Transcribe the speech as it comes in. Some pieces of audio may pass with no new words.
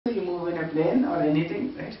plane or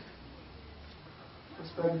anything, right?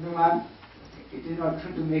 Pushpa, it is not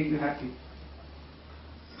to make you happy.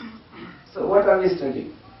 So what are we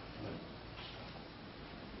studying?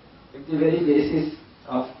 If the very basis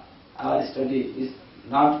of our study is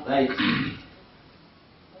not right,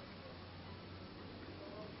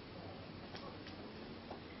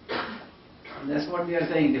 that's what we are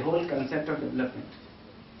saying, the whole concept of development,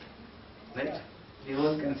 right? The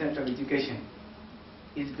whole concept of education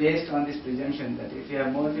is based on this presumption that if you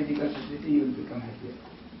have more physical facility, you will become happier.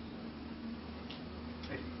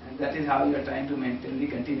 Right? And that is how you are trying to maintain the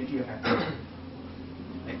continuity of happiness.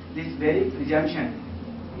 Right? This very presumption,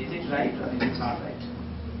 is it right or is it not right?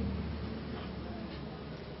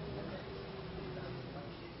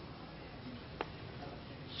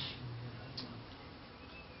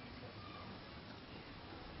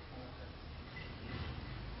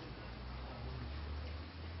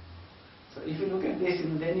 So if you look at this,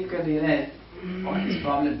 then you can realize what is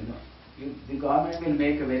problem. The government will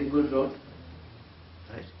make a very good road,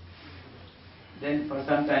 right? Then for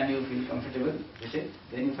some time you feel comfortable with it,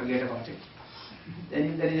 then you forget about it. Then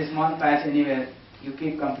if there is a small patch anywhere, you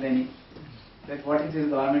keep complaining that what is this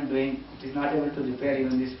government doing? It is not able to repair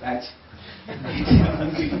even this patch.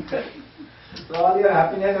 So all your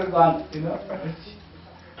happiness has gone,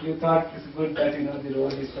 You thought it's good that the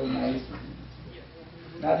road is so nice.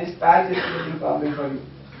 Now this patch is a problem for you.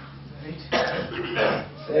 Right?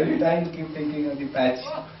 So every time you keep thinking of the patch.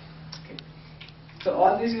 Okay. So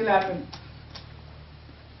all this will happen.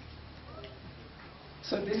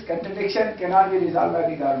 So this contradiction cannot be resolved by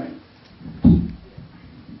the government.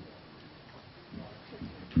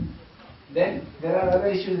 Then there are other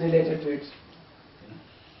issues related to it.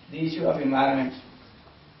 The issue of environment,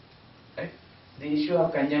 right? The issue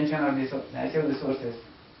of consumption of natural resources,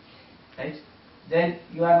 right? Then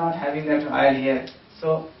you are not having that oil here,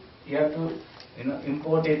 so you have to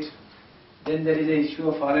import it. Then there is the issue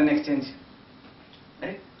of foreign exchange,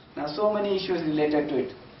 right? Now so many issues related to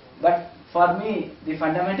it. But for me, the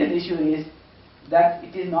fundamental issue is that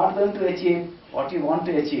it is not going to achieve what you want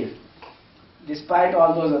to achieve, despite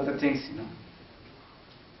all those other things.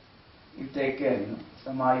 You take care.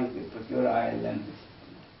 Somehow you procure oil and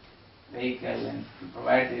vehicle and you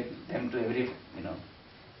provide them to every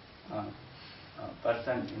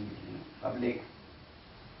person in public,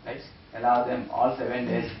 right? Allow them all 7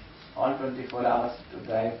 days, all 24 hours to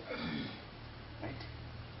drive, right?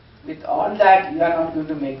 With all that, you are not going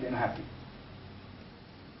to make them happy.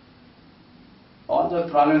 All those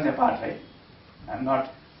problems apart, right? I am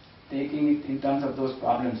not taking it in terms of those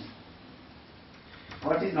problems.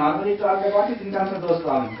 What is normally talked about is in terms of those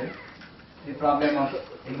problems, right? The problem of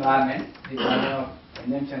environment, the problem of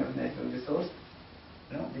consumption of natural resource,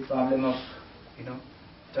 the problem of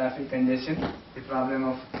traffic congestion, the problem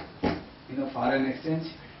of foreign exchange,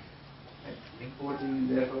 right? Importing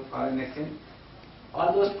therefore foreign exchange.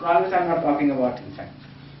 All those problems I am not talking about. In fact,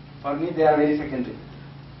 for me they are very secondary.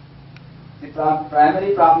 The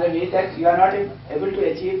primary problem is that you are not able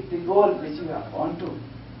to achieve the goal which you want to,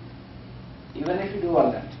 even if you do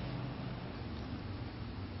all that.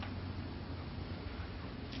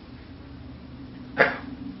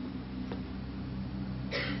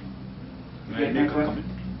 May I make a comment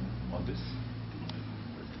on this?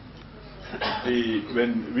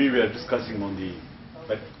 When we were discussing on the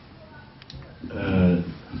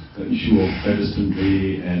issue of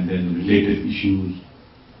pedestrianry and then related issues,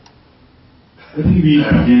 I think we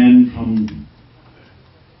began from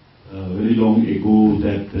very long ago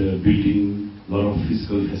that building a lot of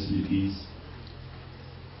physical facilities,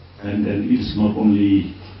 and then it is not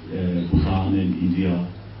only Bhutan and India,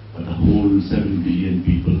 but the whole 7 billion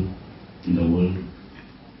people in the world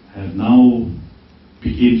have now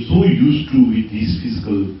became so used to with these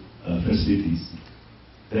physical facilities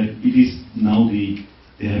that it is now they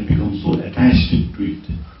have become so attached to it.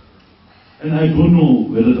 And I don't know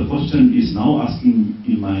whether the question is now asking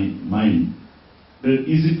in my mind that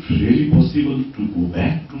is it really possible to go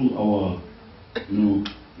back to our,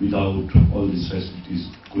 without all these facilities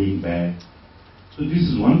going back. So this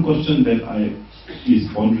is one question that is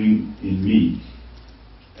pondering in me.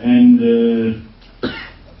 And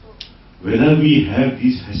whether we have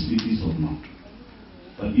these facilities or not,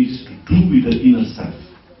 but it is to do with the inner self.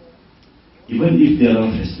 Even if there are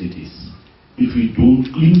facilities, if we don't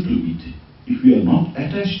cling to it, if we are not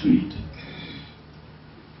attached to it,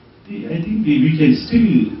 I think we can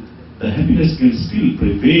still, the happiness can still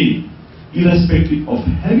prevail, irrespective of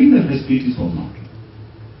having the facilities or not.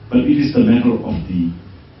 But it is the matter of the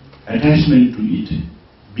attachment to it,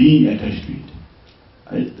 being attached to it.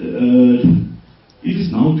 It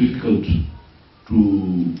is now difficult to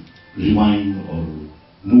rewind or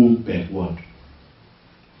move backward.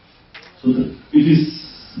 So that it is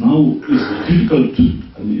now it's difficult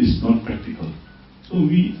and it's not practical. So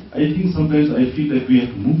I think sometimes I feel that we have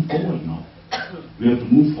to move forward now. We have to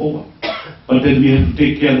move forward. But then we have to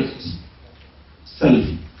take care of self,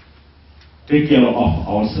 take care of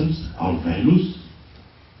ourselves, our values.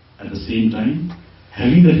 At the same time,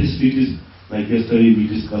 having the facilities, like yesterday we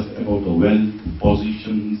discussed about the wealth,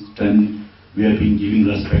 position, strength, we have been giving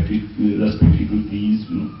respective to these,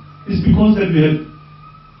 It's because that we have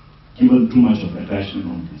given too much of attachment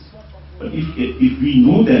on this. But if we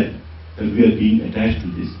know that we are being attached to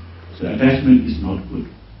this, so attachment is not good.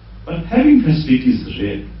 But having facilities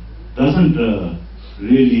doesn't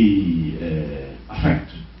really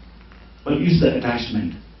affect. But it's the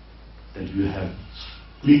attachment that you have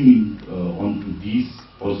clinging onto these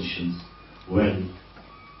positions well.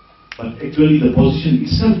 But actually the position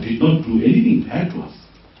itself did not do anything bad to us.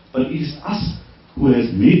 But it is us who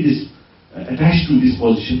has made this attached to this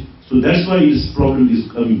position. So that's why this problem is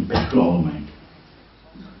coming back to our mind.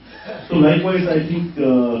 So likewise, I think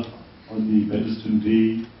on the Pedestrian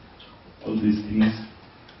Day, all these things.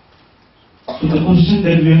 So the question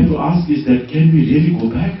that we have to ask is that can we really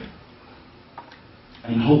go back?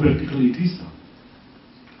 And how practical it is now?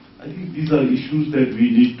 I think these are issues that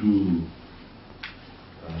we need to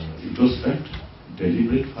introspect,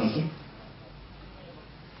 deliberate further.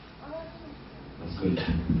 That's good.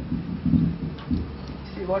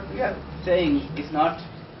 See, what we are saying is not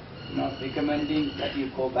recommending that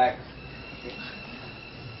you go back. Okay?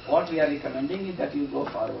 What we are recommending is that you go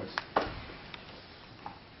forward.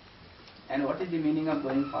 And what is the meaning of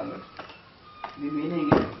going forward? The meaning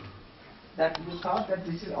is that you thought that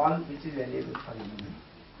this is all which is valuable for you.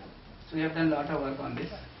 So you have done a lot of work on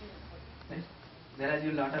this. Right? There has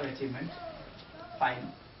been a lot of achievement.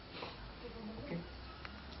 Fine. Okay.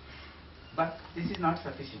 But this is not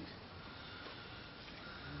sufficient.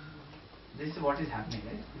 This is what is happening.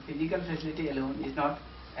 Right? The physical facility alone is not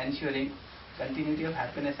ensuring continuity of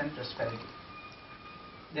happiness and prosperity.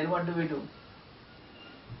 Then what do?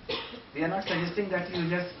 We are not suggesting that you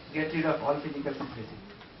just get rid of all physical facility.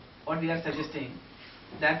 What we are suggesting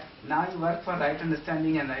that now you work for right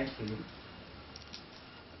understanding and right feeling.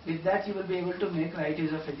 With that you will be able to make right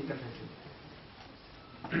use of physical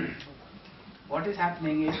facility. What is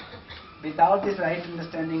happening is, without this right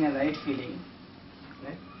understanding and right feeling,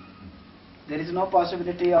 right, there is no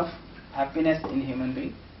possibility of happiness in human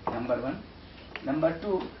being, number one. Number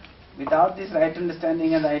two, without this right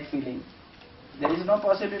understanding and right feeling, there is no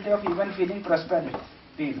possibility of even feeling prosperity.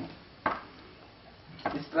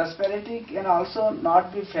 This prosperity can also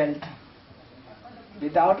not be felt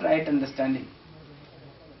without right understanding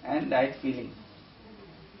and right feeling.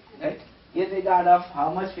 Right? Irregardless of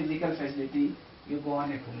how much physical facility you go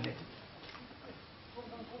on accumulating.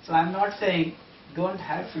 So I am not saying don't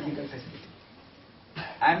have physical facility.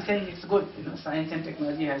 I am saying it's good. Science and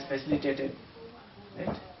technology has facilitated,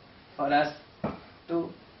 right, for us to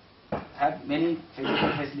have many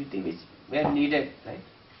physical facility which were needed, right,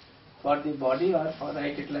 for the body or for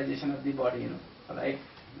right utilization of the body, for right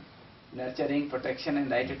nurturing, protection and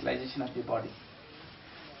right utilization of the body.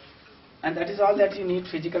 And that is all that you need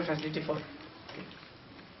physical facility for. Okay.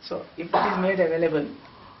 So if it is made available,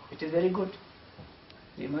 it is very good.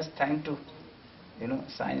 We must thank to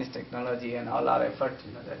science, technology and all our efforts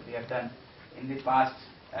that we have done in the past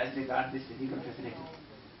as regards this physical facility.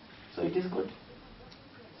 So it is good.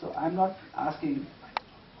 So I am not asking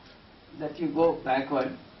that you go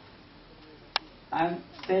backward. I am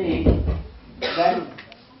saying that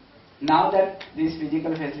now that these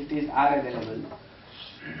physical facilities are available,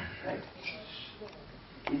 right,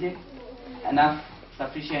 is it enough,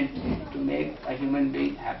 sufficient to make a human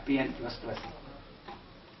being happy and prosperous?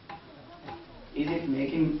 Is it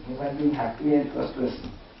making human being happy and prosperous?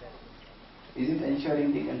 Is it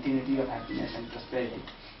ensuring the continuity of happiness and prosperity?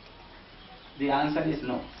 The answer is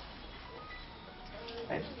no.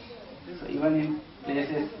 Right? So even in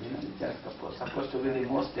places which are supposed to be the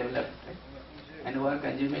most developed, right, and who are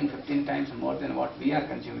consuming 15 times more than what we are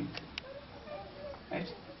consuming, right,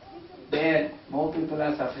 there more people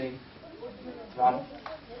are suffering from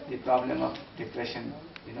the problem of depression,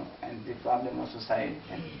 and the problem of suicide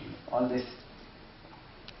and all this.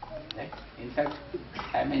 Right? In fact,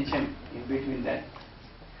 I mentioned in between that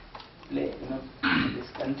these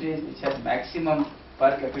countries which have maximum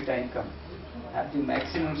per capita income have the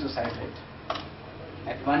maximum suicide rate.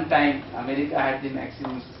 At one time, America had the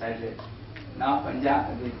maximum suicide rate. Now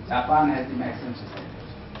Japan has the maximum suicide rate.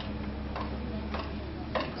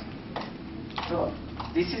 So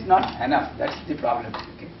this is not enough. That's the problem.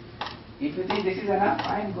 Okay? If you think this is enough,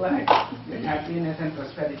 fine, go ahead. Get happiness and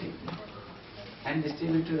prosperity and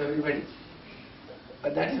distribute to everybody.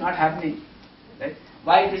 But that is not happening. Right?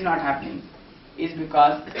 Why it is not happening? Is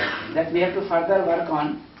because that we have to further work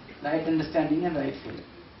on right understanding and right feeling.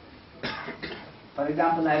 For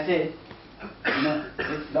example, I say,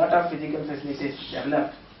 with lot of physical facilities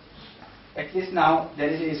developed, at least now there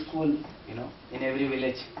is a school, in every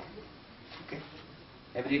village, okay,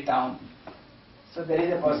 every town. So there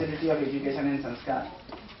is a possibility of education and sanskar,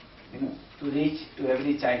 to reach to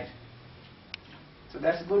every child. So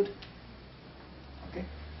that's good. Okay.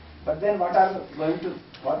 But then what are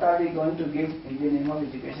we going to give in the name of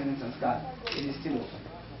education and sanskar? It is still open.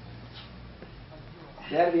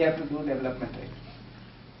 There we have to do development, right?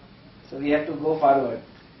 So we have to go forward,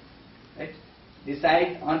 right?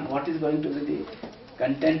 Decide on what is going to be the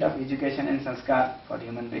content of education and sanskar for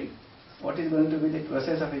human being. What is going to be the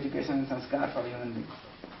process of education and sanskar for human being.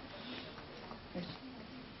 Right?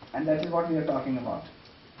 And that is what we are talking about.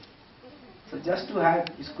 So just to have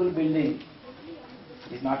school building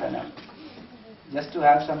is not enough. Just to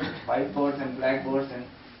have some whiteboards and blackboards and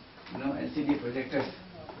LCD projectors,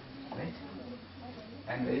 right?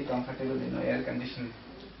 And very comfortable, air conditioned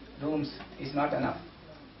rooms is not enough.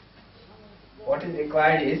 What is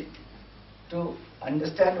required is to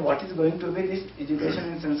understand what is going to be this education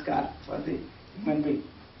and sanskar for the human being.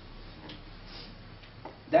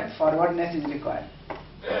 That forwardness is required.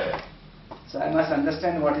 So I must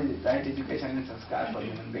understand what is the right education and sanskar for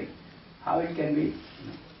human being. How it can be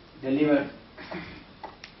delivered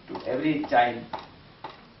to every child.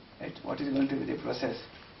 Right? What is going to be the process?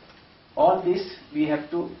 All this we have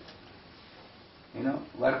to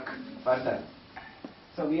work further.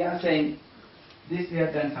 So we are saying this we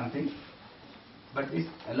have done something, but this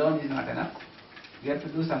alone is not enough. We have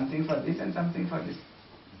to do something for this and something for this.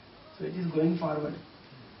 So it is going forward.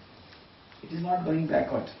 It is not going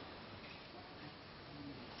backward.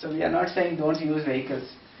 So we are not saying don't use vehicles.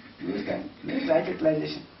 Use them. Make right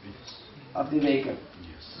utilization of the vehicle.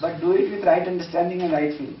 But do it with right understanding and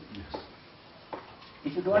right feeling.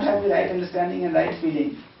 If you don't have the right understanding and right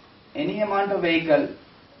feeling, any amount of vehicle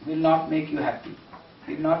will not make you happy.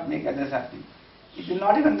 It will not make others happy. It will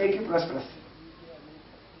not even make you prosperous.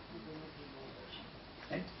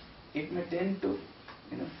 Right? It may tend to,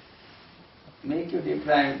 make you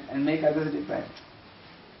deprived and make others deprived.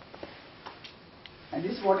 And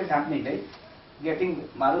this is what is happening, right? Getting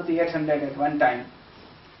Maruti 800 at one time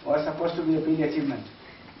was supposed to be a big achievement.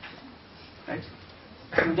 Right?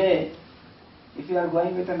 Today, if you are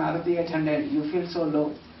going with a Maruti 800, you feel so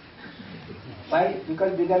low. Why?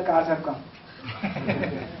 Because bigger cars have come.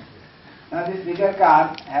 Now this bigger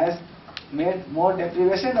car has made more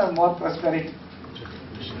deprivation or more prosperity.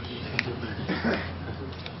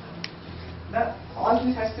 Now, all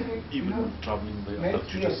this has to be Even traveling by a made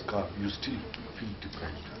luxurious clear. car, you still feel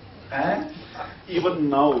deprived. And Even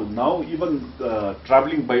now even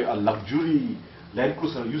traveling by a luxury Land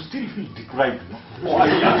Cruiser, you still feel deprived. Oh,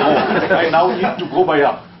 I now need to go by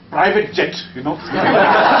a private jet.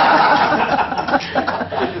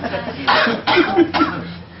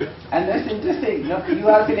 And that's interesting. You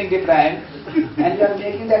are feeling deprived, and you are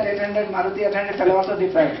making that 800 Maruti 800 fellow also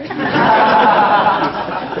deprived. Right?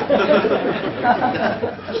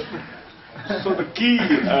 So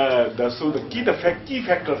the key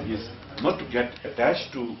factor is not to get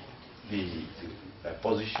attached to the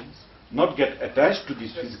positions, not get attached to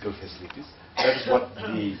these physical facilities. That is what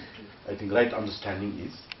the right understanding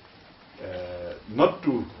is. Not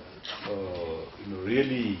to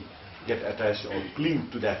really get attached or cling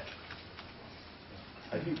to that.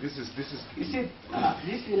 I think this is. You see,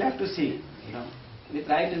 this we'll have to see. With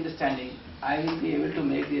right understanding, I will be able to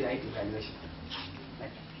make the right evaluation.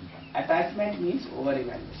 Right? Attachment means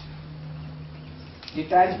over-evaluation.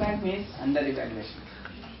 Detachment means under-evaluation.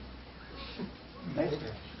 Right?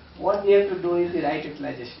 What we have to do is the right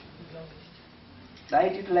utilization.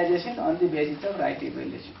 Right utilization on the basis of right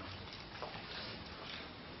evaluation.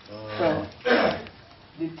 So,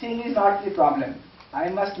 the thing is not the problem. I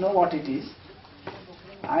must know what it is.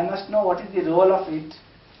 I must know what is the role of it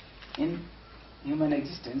in human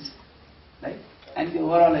existence, right? And the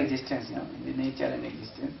overall existence, in the nature and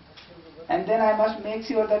existence. And then I must make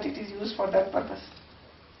sure that it is used for that purpose,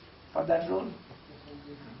 for that role.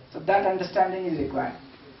 So that understanding is required.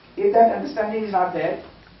 If that understanding is not there,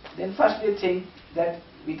 then first we think that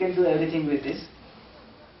we can do everything with this.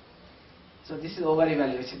 So this is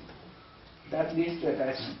over-evaluation. That leads to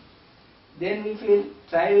attachment. Then we feel,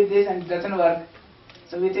 try with this and it doesn't work.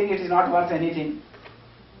 So we think it is not worth anything.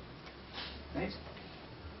 Right?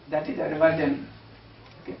 That is a reversion.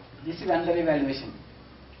 Okay. This is under-evaluation.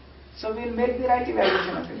 So we'll make the right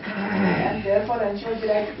evaluation of it, and therefore ensure the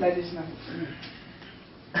right utilization of it.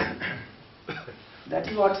 That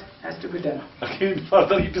is what has to be done. Again,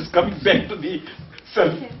 further it is coming back to the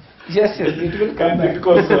self. Yes, yes, it will come back.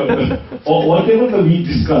 Because whatever we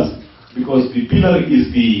discuss, because the pillar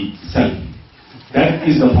is the self. That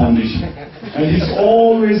is the foundation. And it's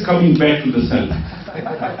always coming back to the self.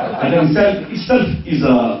 And then self itself is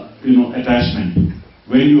a attachment.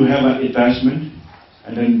 When you have an attachment,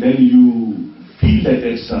 and then you feel that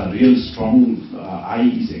it's a real strong I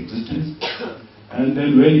is existence. And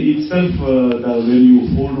then when itself, when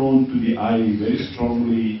you hold on to the I very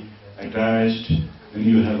strongly attached, when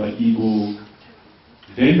you have an ego,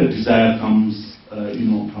 then the desire comes,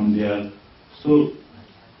 from there. So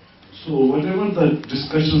whatever the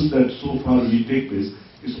discussions that so far we take place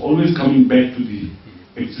is always coming back to the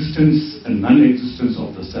existence and non-existence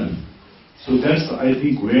of the self. So that's, I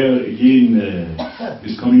think, where again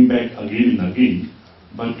is coming back again and again.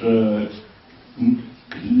 But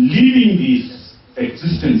leaving this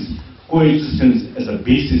existence, coexistence as a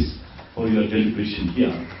basis for your deliberation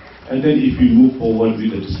here, and then if we move forward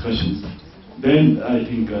with the discussions, then I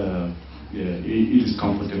think it is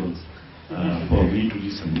comfortable for me to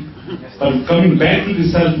listen. But coming back to the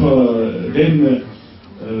self, then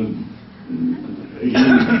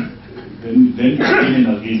again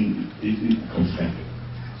and again it comes back.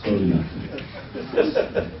 Sorry.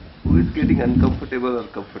 Who is getting uncomfortable or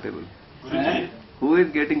comfortable? Who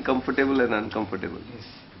is getting comfortable and uncomfortable?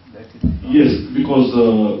 Yes, because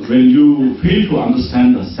when you fail to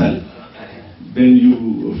understand the self, then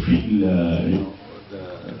you feel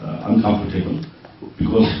uncomfortable.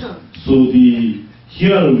 Because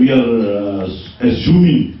here we are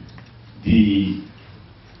assuming the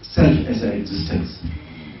self as an existence,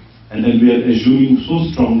 and then we are assuming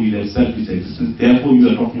so strongly that self is existence. Therefore, you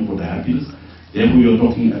are talking about the happiness. Therefore, you are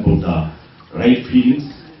talking about the right feelings.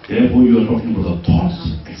 Therefore, you are talking about the thoughts,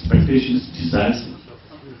 expectations, desires,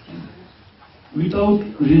 without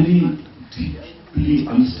really deeply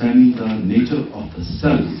understanding the nature of the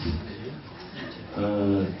self.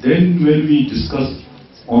 Then when we discuss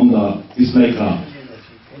on it's like a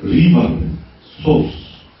river source,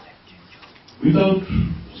 without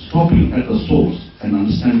stopping at the source and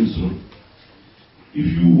understanding its role. If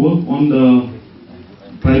you work on the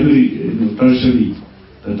primary, tertiary,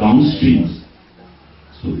 the downstreams,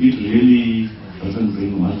 so it really doesn't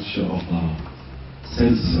bring much of a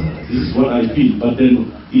sense. This is what I feel. But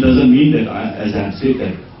then it doesn't mean that, as I have said,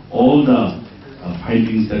 that all the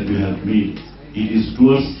findings that we have made, it is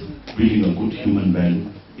towards building a good human value.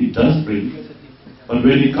 It does bring. But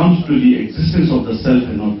when it comes to the existence of the self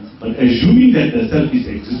and all, but assuming that the self is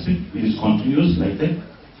existent, it is continuous like that,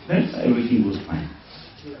 then everything goes fine.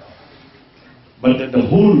 But the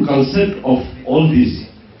whole concept of all this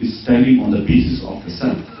is standing on the basis of the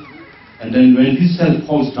self. And then when this self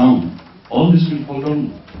falls down, all this will fall down.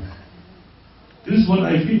 This is what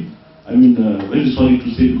I feel. I mean, very sorry to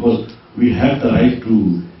say, because we have the right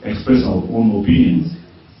to express our own opinions,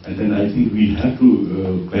 and then I think we have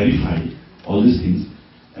to clarify all these things,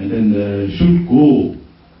 and then should go,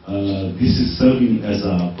 this is serving as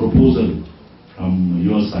a proposal from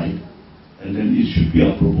your side, and then it should be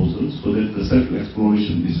a proposal, so that the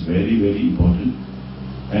self-exploration is very, very important.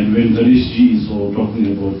 And when Ganesh ji is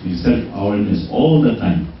talking about the self-awareness all the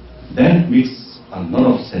time, that makes a lot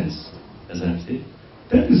of sense, as I have said.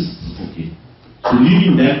 That is okay. So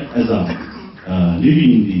leaving that as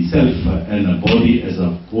living the self and a body as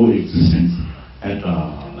a coexistence at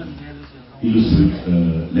a illusory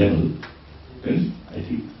level, then I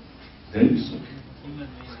think that is okay.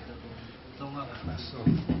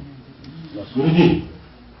 Guruji,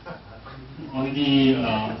 on the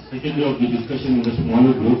second day of the discussion in the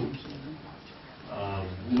smaller group,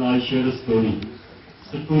 I shared a story.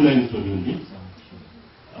 It's a two-line story only.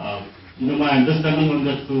 My understanding on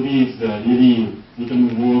that story is really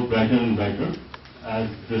becoming more brighter and brighter as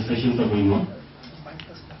the sessions are going on.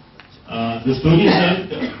 The story is that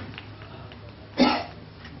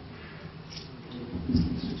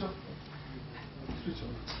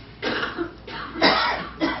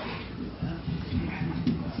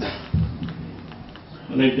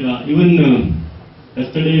even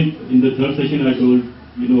yesterday in the third session I told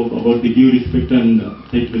about the give respect and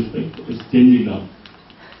take respect. It's changing now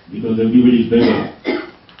because everybody is better.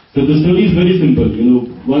 So the story is very simple.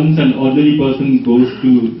 Once an ordinary person goes to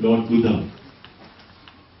Lord Buddha,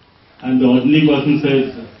 and the ordinary person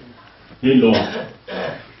says, "Hey Lord,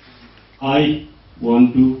 I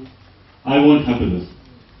want happiness."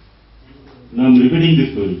 Now I'm repeating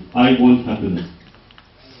this story. I want happiness.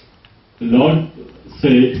 The Lord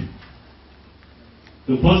said,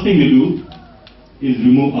 The first thing we do is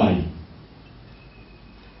remove I.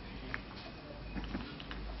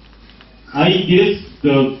 I guess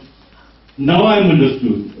now I am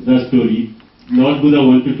understood the story. Lord Buddha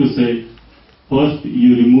wanted to say, first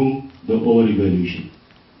you remove the over-evaluation,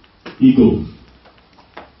 ego.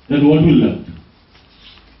 Then what will left?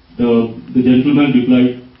 The gentleman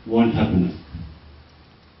replied, want happiness.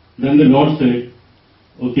 Then the Lord said,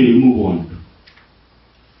 okay, remove want.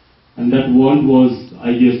 And that want was,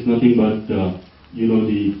 I guess, nothing but,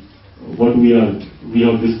 what we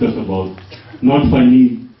have discussed about, not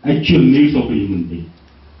finding actual needs of a human being.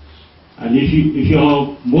 And if you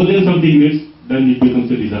have more than something needs, then it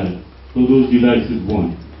becomes a desire. So those desires is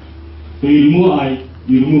want. So you remove I,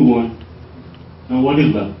 you remove want. Now what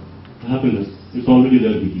is left? Happiness. It's already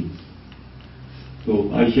there with you. So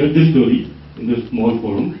I shared this story in this small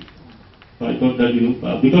forum. So I thought that,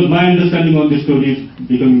 because my understanding of this story is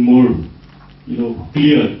becoming more,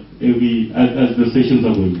 clear as the sessions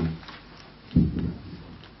are going on.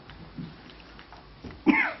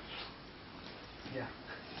 Yeah.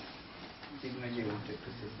 Sigmaji wanted to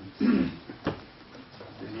say something.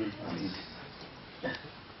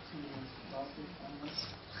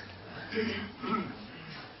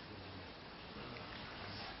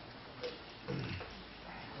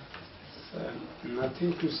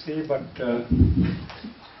 Nothing to say, but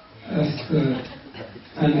as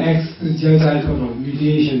an ex-judge, I thought of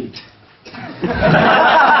mediation.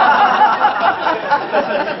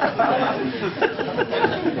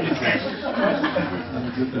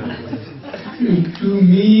 To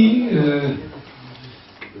me,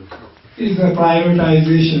 is the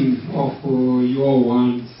privatization of your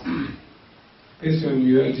wants based on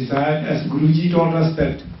your desire. As Guruji taught us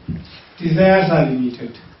that desires are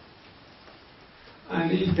limited. And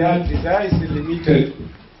if that desire is limited,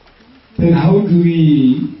 then how do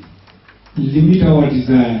we limit our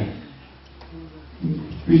desire,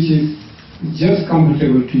 which is just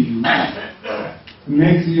comfortable to you,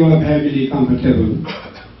 makes your family comfortable,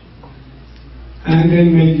 and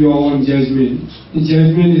then make your own judgment. The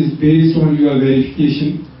judgment is based on your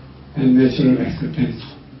verification and natural acceptance.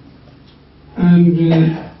 And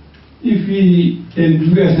if we can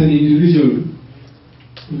do as an individual,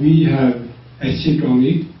 we have achieved on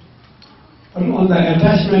it. But on the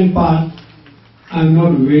attachment part, I'm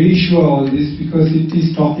not very sure on this because it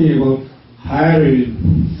is talking about higher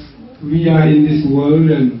realm. We are in this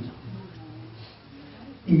world and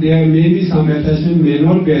there may be some attachment, may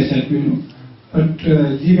not be attachment, but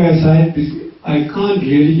leave aside this, I can't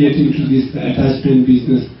really get into this attachment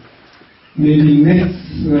business. Maybe next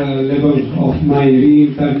level of my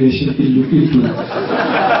reincarnation will look into.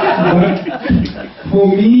 But for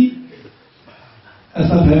me, as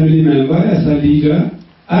a family member, as a leader,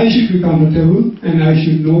 I should be comfortable and I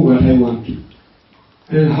should know what I want to.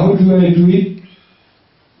 And how do I do it?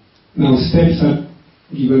 Now steps are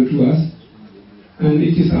given to us and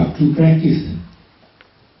it is up to practice.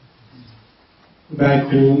 Back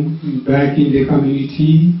home, back in the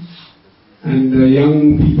community, and the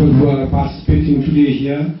young people who are participating today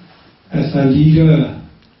here, as a leader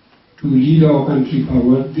to lead our country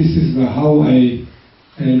forward, this is how I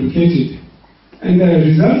look at it. And the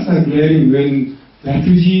results are glaring when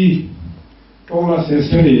Latuji told us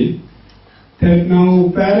yesterday that now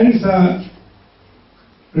parents are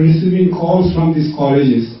receiving calls from these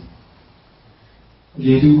colleges,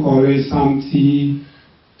 Jeju College, Samsi,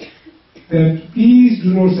 that please do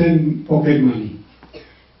not send pocket money.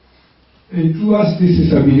 And to us this is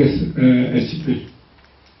the biggest achievement.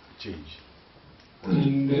 Change.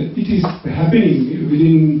 And it is happening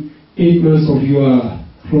within 8 months of your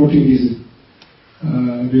floating these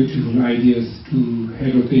beautiful ideas to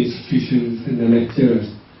head of the institutions and the lecturers.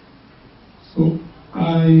 So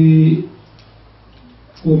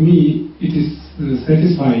for me, it is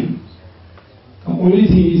satisfying. The only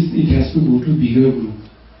thing is it has to go to bigger group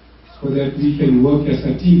so that we can work as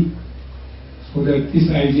a team, so that this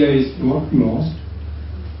idea is not lost,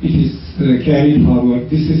 it is carried forward.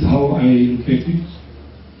 This is how I look at it.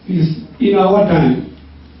 Because in our time,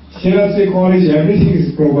 Shenatse College, everything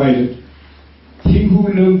is provided. He who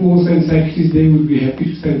will learn posts and secretaries, they would be happy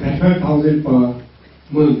to send 35,000 per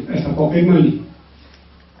month as a pocket money.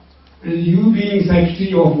 And you being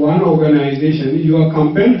secretary of one organization, you are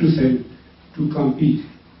compelled to send to compete.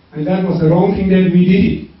 And that was the wrong thing that we did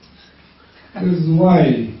it. Because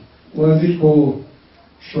why? Was it for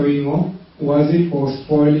showing off? Was it for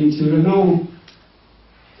spoiling children? No.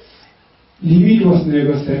 Limit was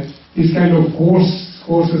never set. This kind of courses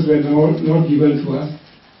were not given to us.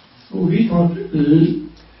 So we thought,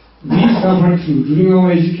 we suffered through during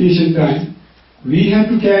our education time. We have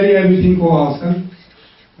to carry everything for ourselves.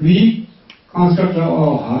 we construct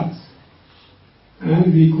our hearts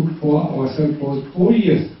and we cook for ourselves for 4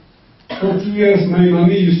 years. For 2 years my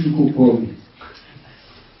mummy used to cook for me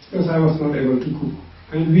because I was not able to cook.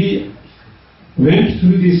 And we went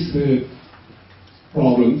through these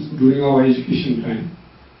problems during our education time.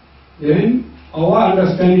 Then our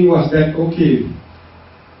understanding was that, okay,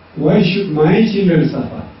 why should my children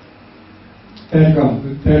suffer? That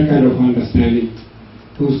kind of understanding,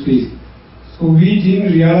 those days. So we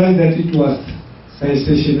didn't realize that it was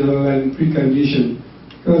sensational and preconditioned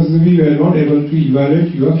because we were not able to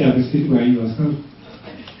evaluate your capacity by yourself.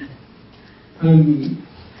 And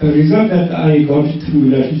the result that I got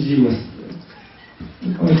through refugee was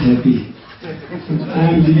quite happy.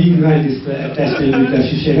 I am leaving my this attachment with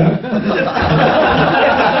Ashishera.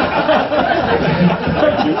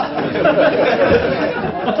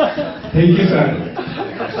 Thank you, sir.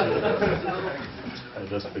 I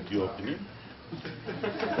respect your opinion.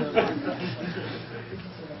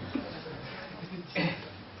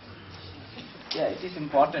 Yeah, it is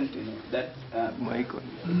important, that Mic on.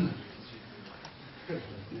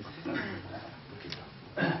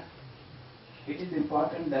 it is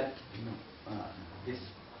important that this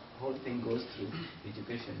whole thing goes through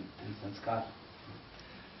education and sanskar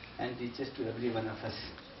and teaches to every one of us.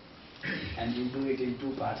 And we do it in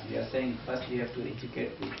two parts. We are saying first we have to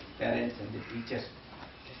educate the parents and the teachers,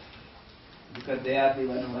 because they are the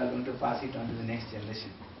one who are going to pass it on to the next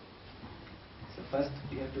generation. So first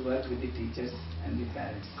we have to work with the teachers and the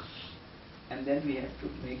parents, and then we have to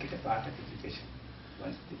make it a part of education.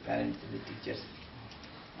 Once the parents and the teachers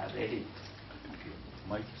are ready.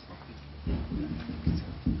 Mike is not.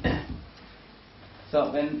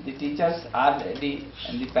 So when the teachers are ready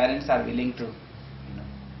and the parents are willing to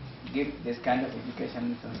give this kind of education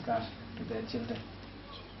and sanskar to their children,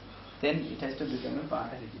 then it has to become a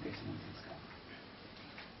part of education and sanskar.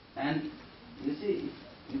 And you see,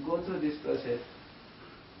 if you go through this process,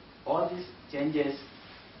 all these changes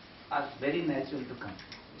are very natural to come.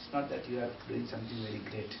 It's not that you are doing something very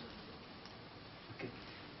great. Okay.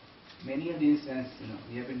 Many of these things,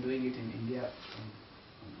 we have been doing it in India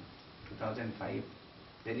from 2005,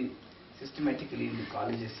 very systematically in the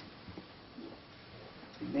colleges.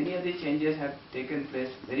 Many of the changes have taken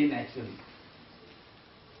place very naturally.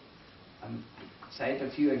 Cite a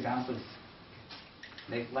few examples.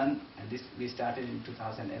 Like one, and this we started in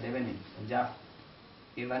 2011 in Punjab.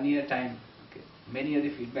 In 1 year time, many of the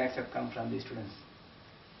feedbacks have come from the students.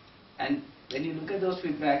 And when you look at those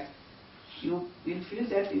feedbacks, you will feel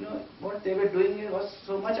that what they were doing was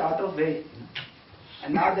so much out of way.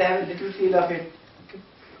 And now they have a little feel of it. Okay.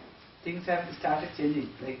 Things have started changing.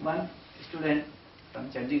 Like one student from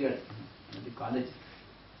Chandigarh, the college,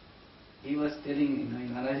 he was telling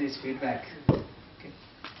in one of his feedback, okay,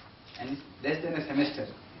 and it's less than a semester.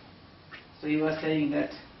 So he was saying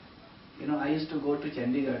that, I used to go to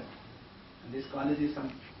Chandigarh, and this college is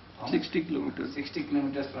some 60 kilometers. 60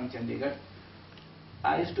 kilometers from Chandigarh.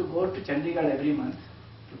 I used to go to Chandigarh every month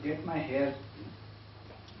to get my hair,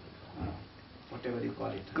 whatever you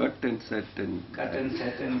call it. Cut and set and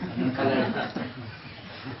colored.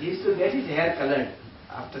 He used to get his hair colored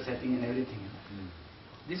after setting and everything.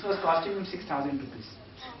 This was costing him 6,000 rupees.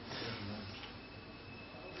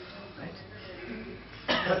 Right?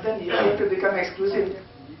 But then you have to become exclusive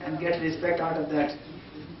and get respect out of that.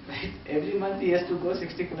 Right? Every month he has to go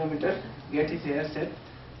 60 kilometers, get his hair set,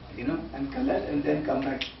 and colored, and then come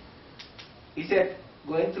back. He said,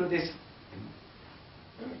 going through this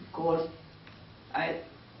course, I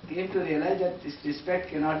came to realize that this respect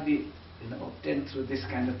cannot be obtained through this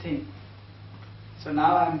kind of thing. So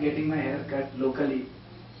now I am getting my hair cut locally,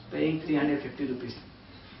 paying 350 rupees.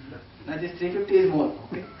 Now this 350 is more,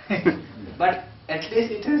 okay? But at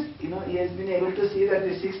least it has, he has been able to see that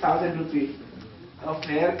the 6,000 rupees of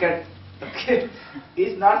haircut, okay,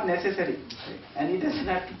 is not necessary. And he doesn't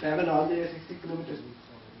have to travel all the way 60 kilometers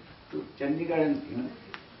to Chandigarh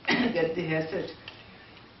and, get the hair set.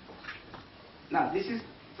 Now this is,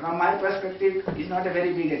 from my perspective, is not a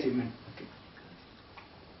very big achievement. Okay.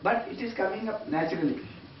 But it is coming up naturally.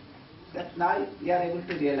 That now we are able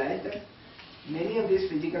to realize that many of these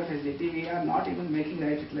physical facilities we are not even making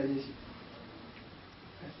right utilization.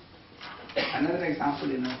 Another example,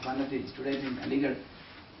 one of the students in Aligarh,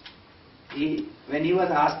 when he was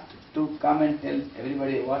asked to come and tell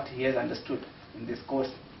everybody what he has understood in this course,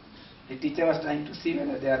 the teacher was trying to see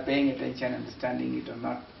whether they are paying attention, understanding it or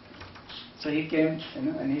not. So he came,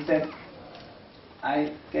 and he said,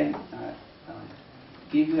 I can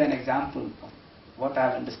give you an example of what I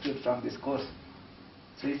have understood from this course.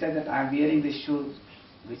 So he said that I am wearing these shoes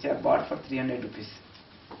which I bought for 300 rupees.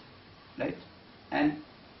 Right? And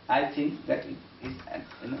I think that it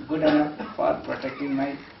is good enough for protecting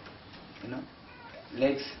my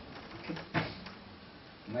legs, okay,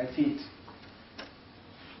 my feet.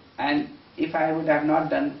 And if I would have not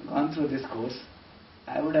gone through this course,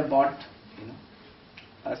 I would have bought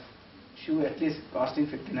a shoe at least costing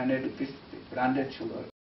 1500 rupees, branded shoe or